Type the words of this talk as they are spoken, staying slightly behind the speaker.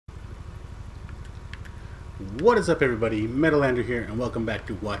What is up, everybody? Metalander here, and welcome back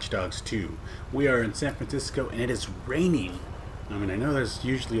to Watch Dogs 2. We are in San Francisco, and it is raining. I mean, I know there's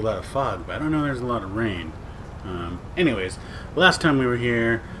usually a lot of fog, but I don't know there's a lot of rain. Anyways, last time we were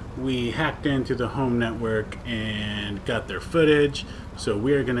here, we hacked into the home network and got their footage. So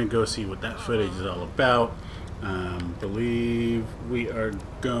we're going to go see what that footage is all about. Believe we are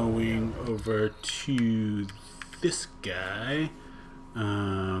going over to this guy.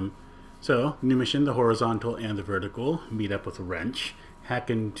 So, new mission, the horizontal and the vertical, meet up with Wrench, hack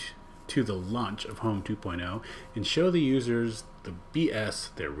into the launch of Home 2.0, and show the users the BS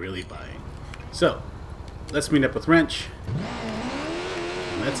they're really buying. So, let's meet up with Wrench,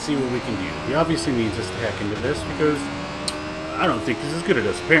 and let's see what we can do. He obviously needs us to hack into this, because I don't think he's as good at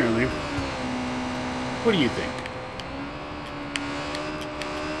us, apparently. What do you think?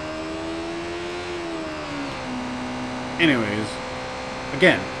 Anyways,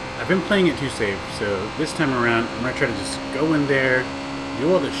 again, I've been playing it too safe, so this time around I'm going to try to just go in there,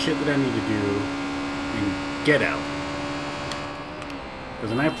 do all the shit that I need to do, and get out.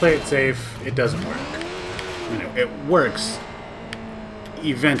 Because when I play it safe, it doesn't work. You know, it works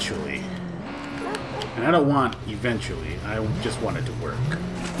eventually. And I don't want eventually, I just want it to work.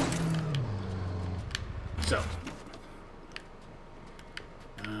 So.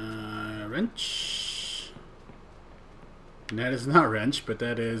 Wrench. And that is not Wrench, but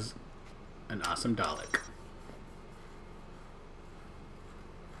that is an awesome Dalek.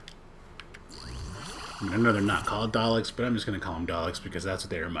 I mean, I know they're not called Daleks, but I'm just going to call them Daleks because that's what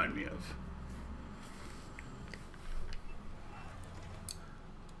they remind me of.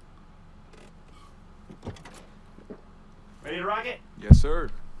 Ready to rock it? Yes, sir.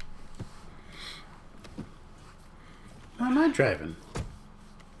 How am I driving?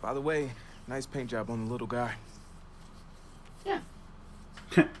 By the way, nice paint job on the little guy. Yeah.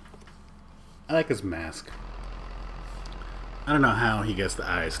 I like his mask. I don't know how he gets the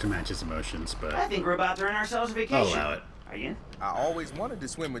eyes to match his emotions, but I think we're about to earn ourselves a vacation. I'll allow it. Are you? I always wanted to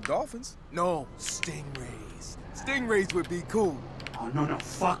swim with dolphins. No, stingrays. Stingrays would be cool. Oh, no,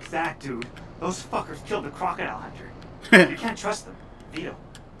 fuck that, dude. Those fuckers killed the crocodile hunter. You can't trust them. Veto.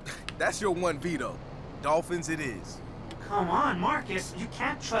 That's your one veto. Dolphins it is. Come on, Marcus. You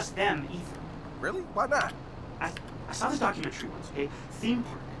can't trust them either. Really? Why not? I saw this documentary once, okay? Theme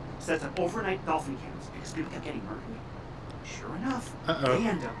park sets up overnight dolphin camps because people kept getting murdered. Sure enough, they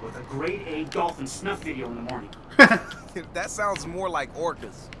end up with a grade A dolphin snuff video in the morning. That sounds more like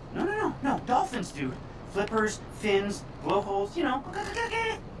orcas. No, dolphins, dude. Flippers, fins, blowholes, you know.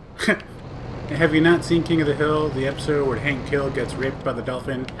 Have you not seen King of the Hill, the episode where Hank Hill gets raped by the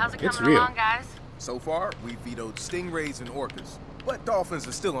dolphin? How's it It's coming real. along, guys? So far, we vetoed stingrays and orcas. But dolphins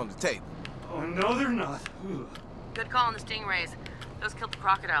are still on the table. Oh, no, they're not. Ugh. Good call on the stingrays. Those killed the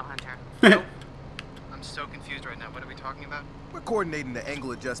crocodile hunter. I'm so confused right now. What are we talking about? We're coordinating the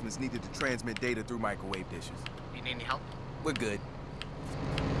angle adjustments needed to transmit data through microwave dishes. You need any help? We're good.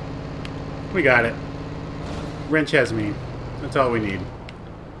 We got it. Wrench has me. That's all we need.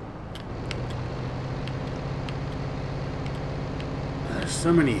 There's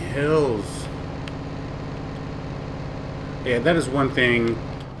so many hills. Yeah, that is one thing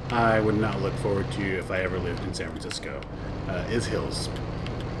I would not look forward to if I ever lived in San Francisco, is hills.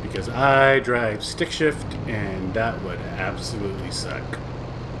 Because I drive stick shift, and that would absolutely suck.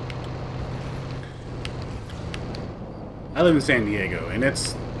 I live in San Diego, and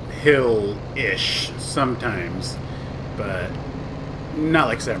it's hill-ish sometimes, but not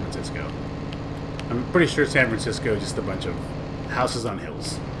like San Francisco. I'm pretty sure San Francisco is just a bunch of houses on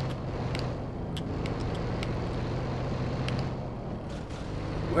hills.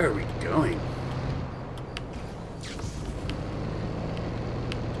 Where are we going?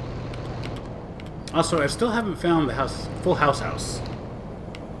 Also, I still haven't found the house, full house.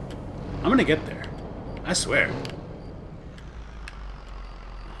 I'm gonna get there. I swear.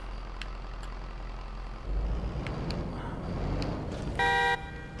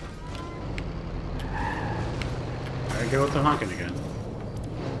 Gotta go with the honking again.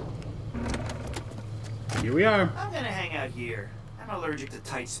 Here we are. I'm gonna hang out here. I'm allergic to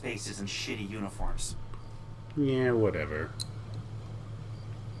tight spaces and shitty uniforms. Yeah, whatever.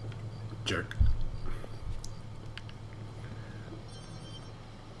 Jerk.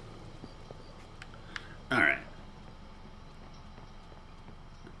 Alright.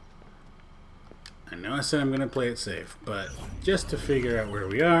 I know I said I'm going to play it safe, but just to figure out where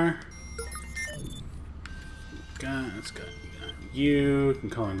we are. Let's go. You can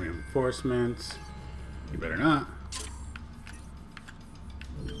call in reinforcements. You better not.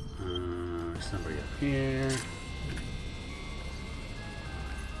 Somebody up here.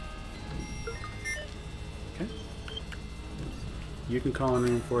 You can call in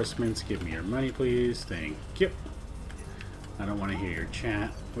reinforcements. Give me your money, please. Thank you. I don't want to hear your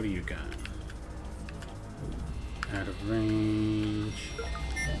chat. What do you got? Out of range.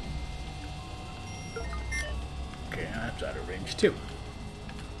 Okay, that's out of range too.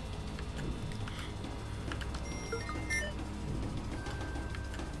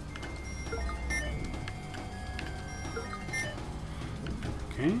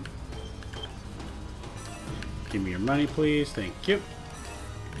 Okay. Give me your money, please. Thank you.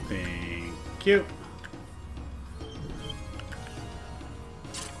 Thank you.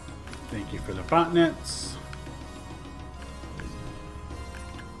 Thank you for the botnets.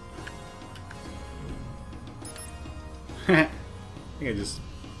 I think I just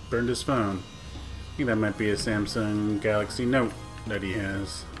burned his phone. I think that might be a Samsung Galaxy Note that he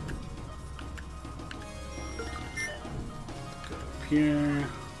has. Go up here.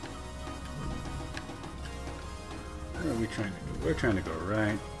 Where are we trying to go? We're trying to go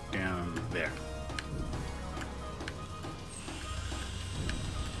right down there.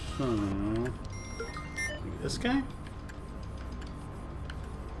 So, this guy?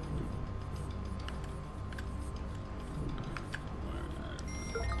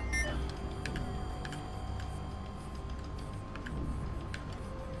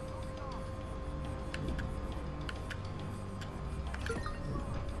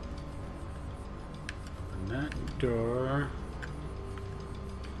 That door.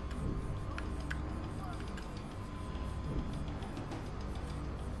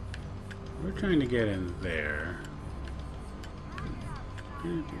 We're trying to get in there.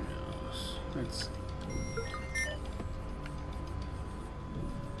 Anything else? Let's see.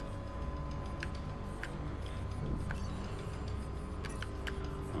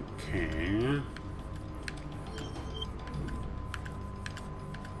 Okay.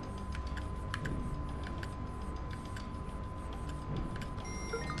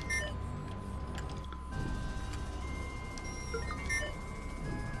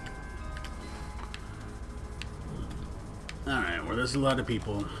 Alright, well, there's a lot of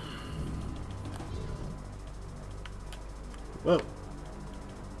people. Whoa.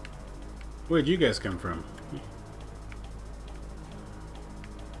 Where'd you guys come from?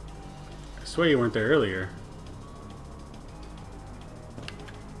 I swear you weren't there earlier.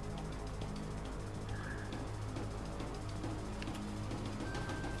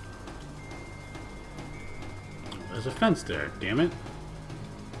 There's a fence there, damn it.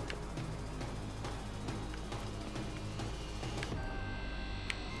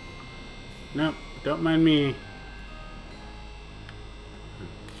 Nope, don't mind me.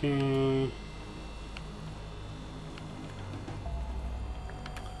 Okay.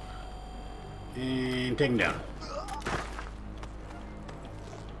 And take him down.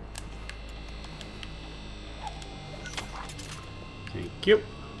 Thank you.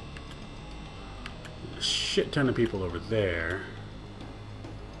 A shit ton of people over there.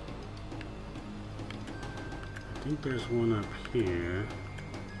 I think there's one up here.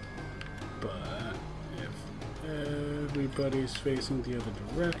 But if everybody's facing the other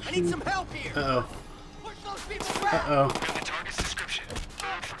direction... I need some help here! Uh-oh. Push those people back! Uh-oh. Have the target's description.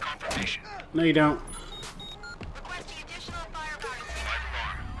 Forward for confirmation. No, you don't. Requesting additional firepower. 5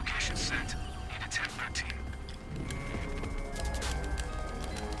 bar. Location set. Need a 1013.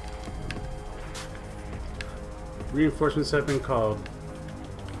 Reinforcements have been called.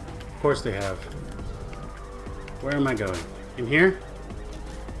 Of course they have. Where am I going? In here?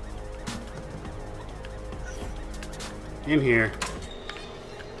 In here.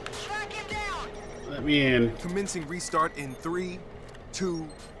 Track him down. Let me in. Commencing restart in 3, 2,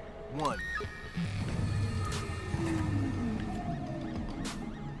 1.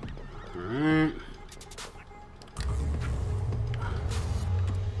 Alright.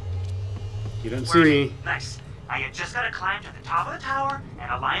 You don't see me. Nice. Now you just gotta climb to the top of the tower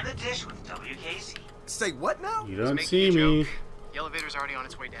and align the dish with WKZ. Say what now? You don't Make see a me. joke. The elevator's already on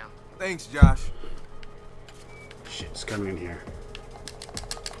its way down. Thanks, Josh. Shit's coming in here.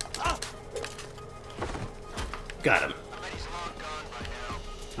 Got him.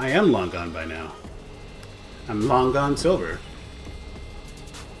 I am long gone by now. I'm long gone silver.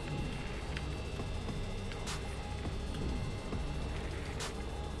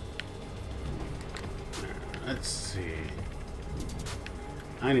 Let's see.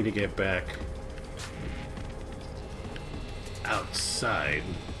 I need to get back outside,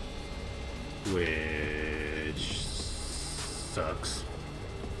 which sucks.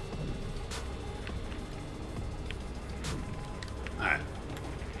 Alright.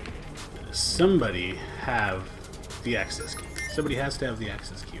 Somebody have the access key. Somebody has to have the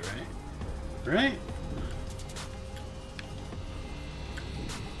access key, right? Right?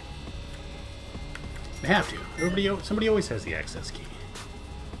 They have to. Somebody always has the access key.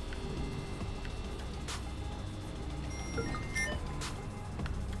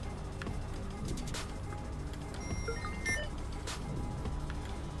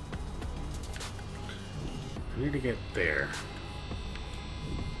 I need to get there.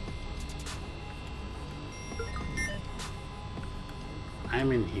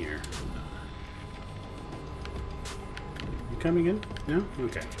 I'm in here. You coming in? No?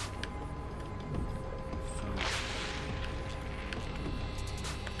 Okay.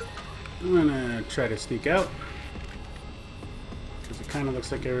 I'm gonna try to sneak out. Because it kind of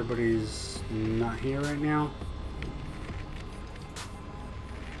looks like everybody's not here right now.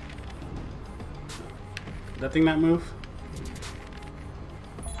 Did that thing not move?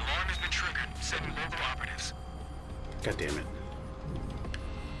 Alarm has been triggered. Sending local operatives. God damn it.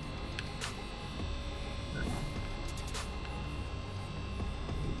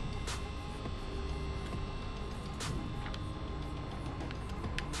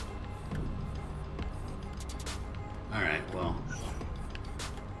 Alright, well,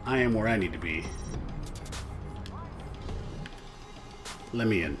 I am where I need to be. Let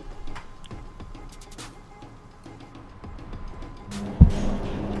me in.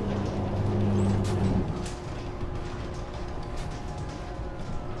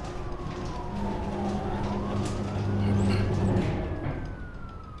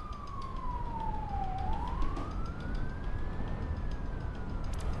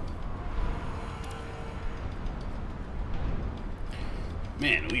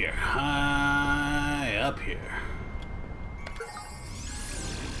 Man, we are high up here.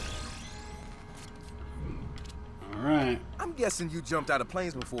 Alright. I'm guessing you jumped out of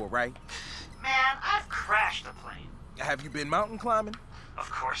planes before, right? Man, I've crashed a plane. Have you been mountain climbing? Of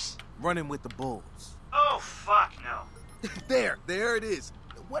course. Running with the bulls? Oh, fuck no. There it is.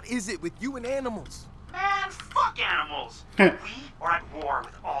 What is it with you and animals? Man, fuck animals. We are at war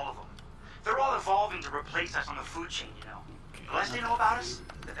with all of them. They're all evolving to replace us on the food chain, you know. The less they know about us,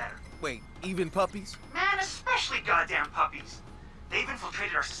 the better. Wait, even puppies? Man, especially goddamn puppies. They've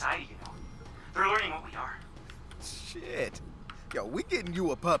infiltrated our society, you know. They're learning what we are. Shit. Yo, we getting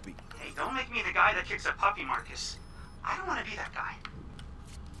you a puppy. Hey, don't make me the guy that kicks a puppy, Marcus. I don't want to be that guy.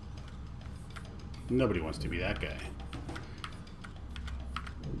 Nobody wants to be that guy.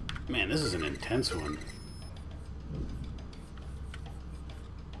 Man, this is an intense one.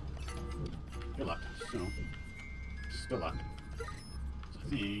 You're locked. So, still locked. So I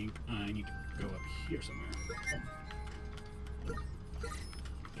think I need to go up here somewhere.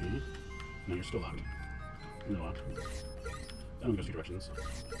 Okay. No, you're still locked. You're locked. That one goes two directions.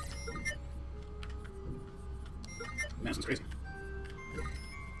 Man, this one's crazy.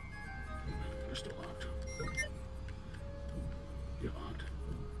 You're still locked. You're locked.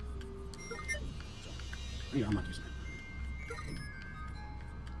 So, yeah, I'm not using it.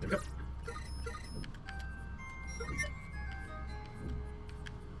 There we go.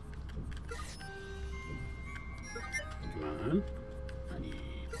 Come on. I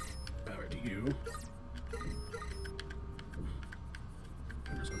need power to you.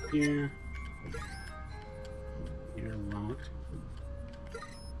 There's up here. You're locked.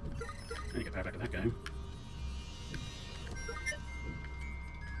 I need to get power back to that guy.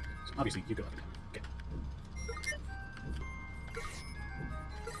 So obviously you go up. Okay.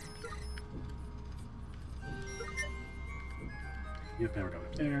 You have power going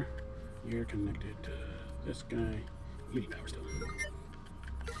up there. You're connected to this guy. You need power still.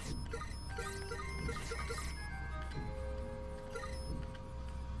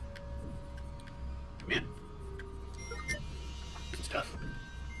 Man. This is tough.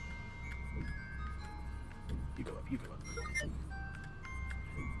 You go up, you go up.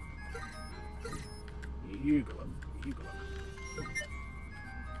 You go up, you go up.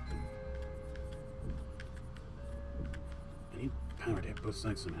 I need power to hit both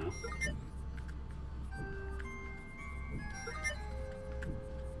sides somehow.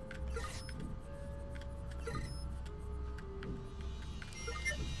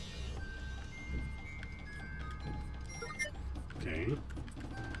 Okay.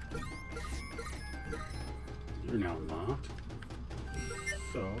 You're now locked.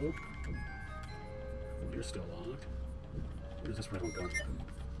 So, you're still locked. Where's this red one go? So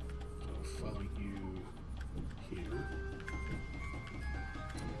I'll follow you here.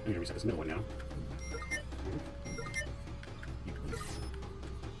 I'm gonna reset this middle one now.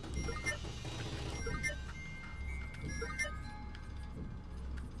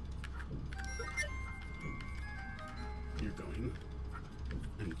 You're going.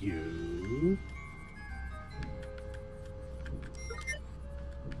 And you.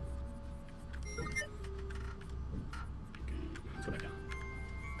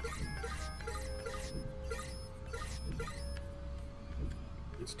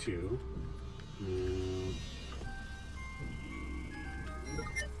 It's 2.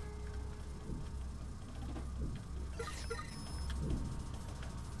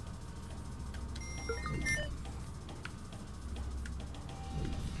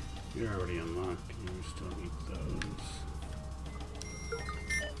 You're already unlocked. You still need those.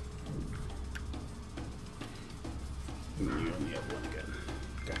 You only have 1 gun.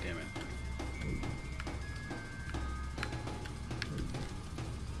 God damn it.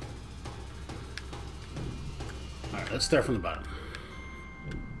 Alright, let's start from the bottom.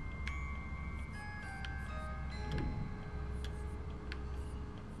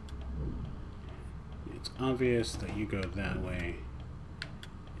 It's obvious that you go that way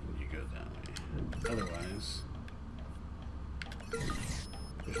and you go that way. Otherwise,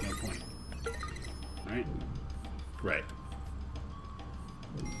 there's no point. Right? Right.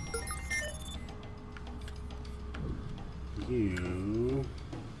 You...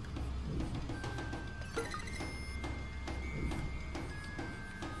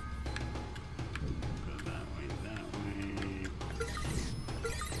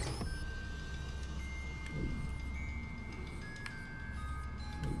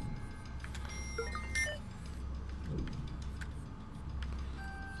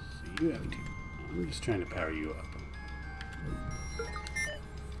 You have to. I'm just trying to power you up.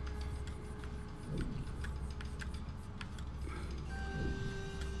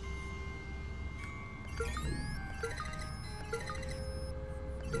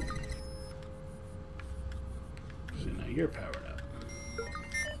 So now you're powered up.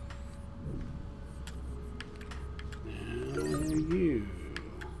 Now you.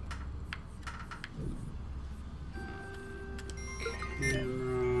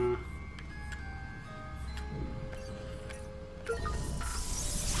 Camera.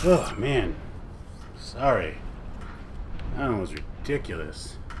 Oh, man. Sorry. That one was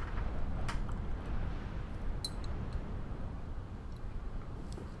ridiculous.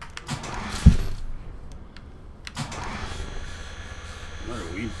 What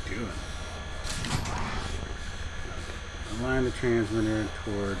are we doing? Align the transmitter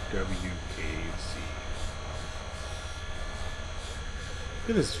toward WKC. Look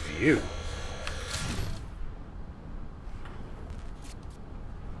at this view.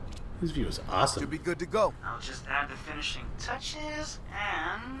 This view is awesome. Should be good to go. I'll just add the finishing touches,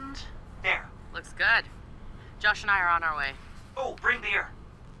 and there. Looks good. Josh and I are on our way. Oh, bring beer.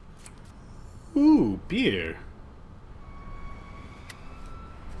 Ooh, beer.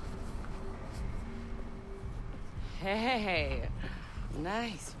 Hey,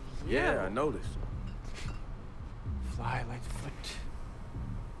 nice view. Yeah, I noticed. Fly like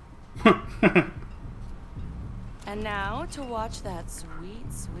foot. And now to watch that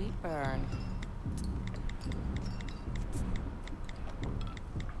sweet, sweet burn.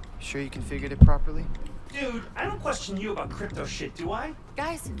 Sure you configured it properly? Dude, I don't question you about crypto shit, do I?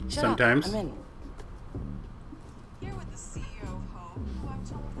 Guys, shut Sometimes. up. I'm in. Here with the CEO of Home, who I'm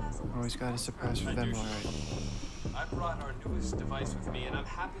told has a Always got a surprise for them, all right. I brought our newest device with me, and I'm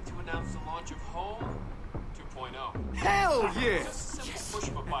happy to announce the launch of Home 2.0. Hell yeah! Just a simple push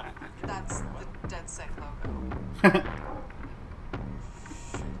of a button. That's the DedSec logo.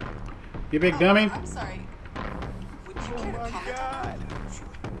 You big dummy. I'm sorry. Would you care to comment on that?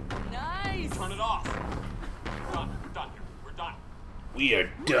 Nice. Turn it off. We're done. We're done here. We're done. We are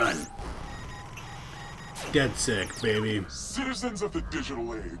done. DedSec, baby. Citizens of the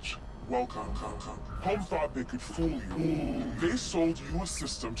digital age, welcome. Home thought they could fool you. They sold you a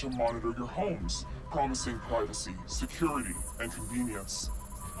system to monitor your homes, promising privacy, security, and convenience.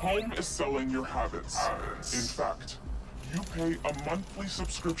 Home is selling your habits. In fact, you pay a monthly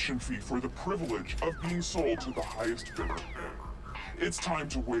subscription fee for the privilege of being sold to the highest bidder. It's time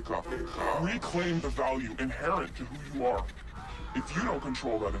to wake up. Reclaim the value inherent to who you are. If you don't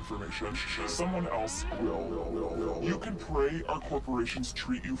control that information, someone else will. You can pray our corporations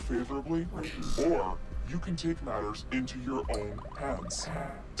treat you favorably, or you can take matters into your own hands.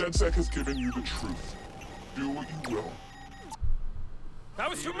 DedSec has given you the truth. Do what you will. That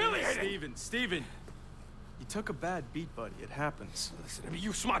was humiliating! Steven. You took a bad beat, buddy. It happens. Listen to me,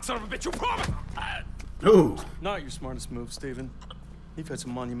 you smart son of a bitch, you promise! Ooh. Not your smartest move, Steven. You've had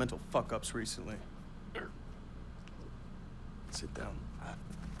some monumental fuck-ups recently. Sit down.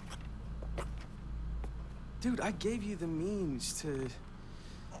 Dude, I gave you the means to,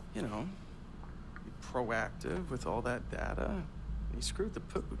 you know, be proactive with all that data. And you screwed the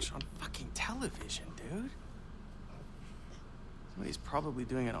pooch on fucking television, dude. Somebody's probably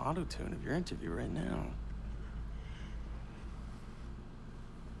doing an auto-tune of your interview right now.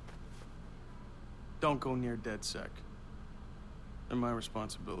 Don't go near DedSec. and my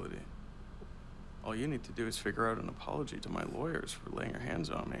responsibility. All you need to do is figure out an apology to my lawyers for laying your hands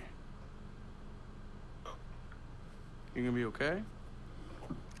on me. You gonna be okay?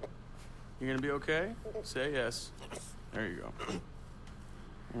 You gonna be okay? Say yes. There you go.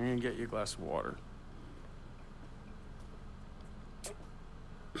 I'm gonna get you a glass of water.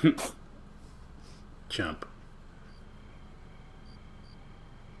 Chump.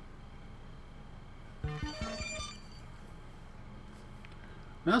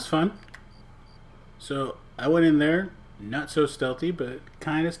 That was fun. So I went in there, not so stealthy, but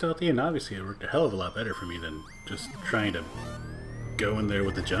kind of stealthy, and obviously it worked a hell of a lot better for me than just trying to go in there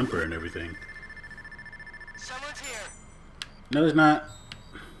with the jumper and everything. Someone's here. No, there's not.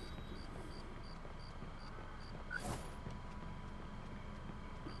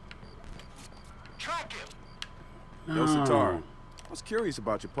 Track him. Yo, Oh. Satar, I was curious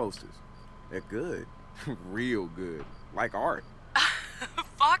about your posters. They're good. Real good. Like art.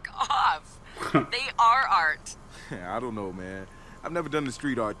 Fuck off. They are art. I don't know, man. I've never done the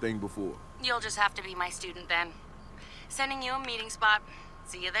street art thing before. You'll just have to be my student then. Sending you a meeting spot.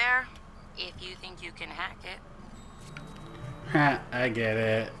 See you there, if you think you can hack it. Ha, I get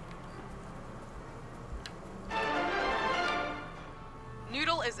it.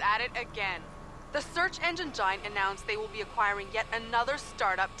 Noodle is at it again. The search engine giant announced they will be acquiring yet another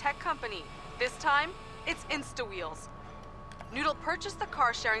startup tech company. This time, it's InstaWheels. Noodle purchased the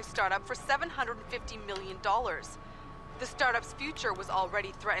car-sharing startup for $750 million. The startup's future was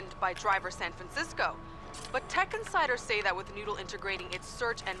already threatened by Driver San Francisco. But tech insiders say that with Noodle integrating its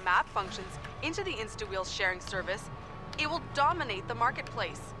search and map functions into the InstaWheels sharing service, it will dominate the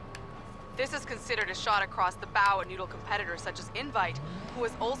marketplace. This is considered a shot across the bow at Noodle competitors such as Invite, who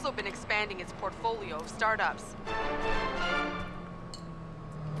has also been expanding its portfolio of startups.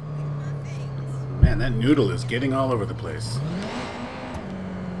 Man, that Noodle is getting all over the place.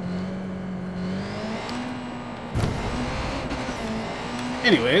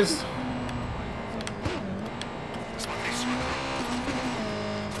 Anyways.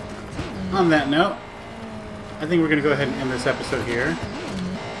 On that note, I think we're going to go ahead and end this episode here.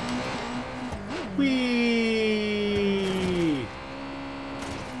 Whee!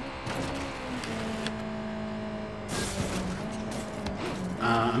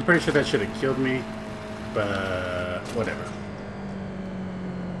 I'm pretty sure that should have killed me, but whatever.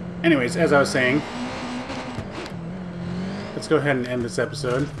 Anyways, as I was saying, let's go ahead and end this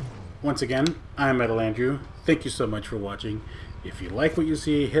episode. Once again, I'm Metal Andrew. Thank you so much for watching. If you like what you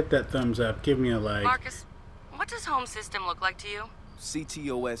see, hit that thumbs up, give me a like. Marcus, what does home system look like to you?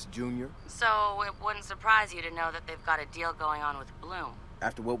 ctOS Junior. So it wouldn't surprise you to know that they've got a deal going on with Blume.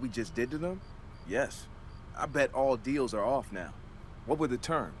 After what we just did to them? Yes. I bet all deals are off now. What were the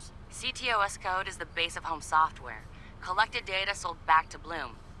terms? ctOS code is the base of home software. Collected data sold back to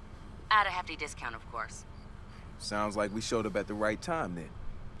Blume. At a hefty discount, of course. Sounds like we showed up at the right time then.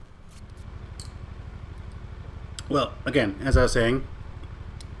 Well, again, as I was saying,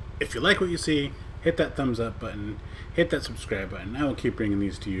 if you like what you see, hit that thumbs up button, hit that subscribe button. I will keep bringing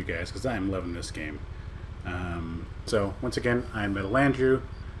these to you guys because I'm loving this game. So, once again, I'm Metal Andrew.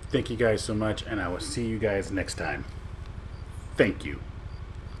 Thank you guys so much, and I will see you guys next time. Thank you.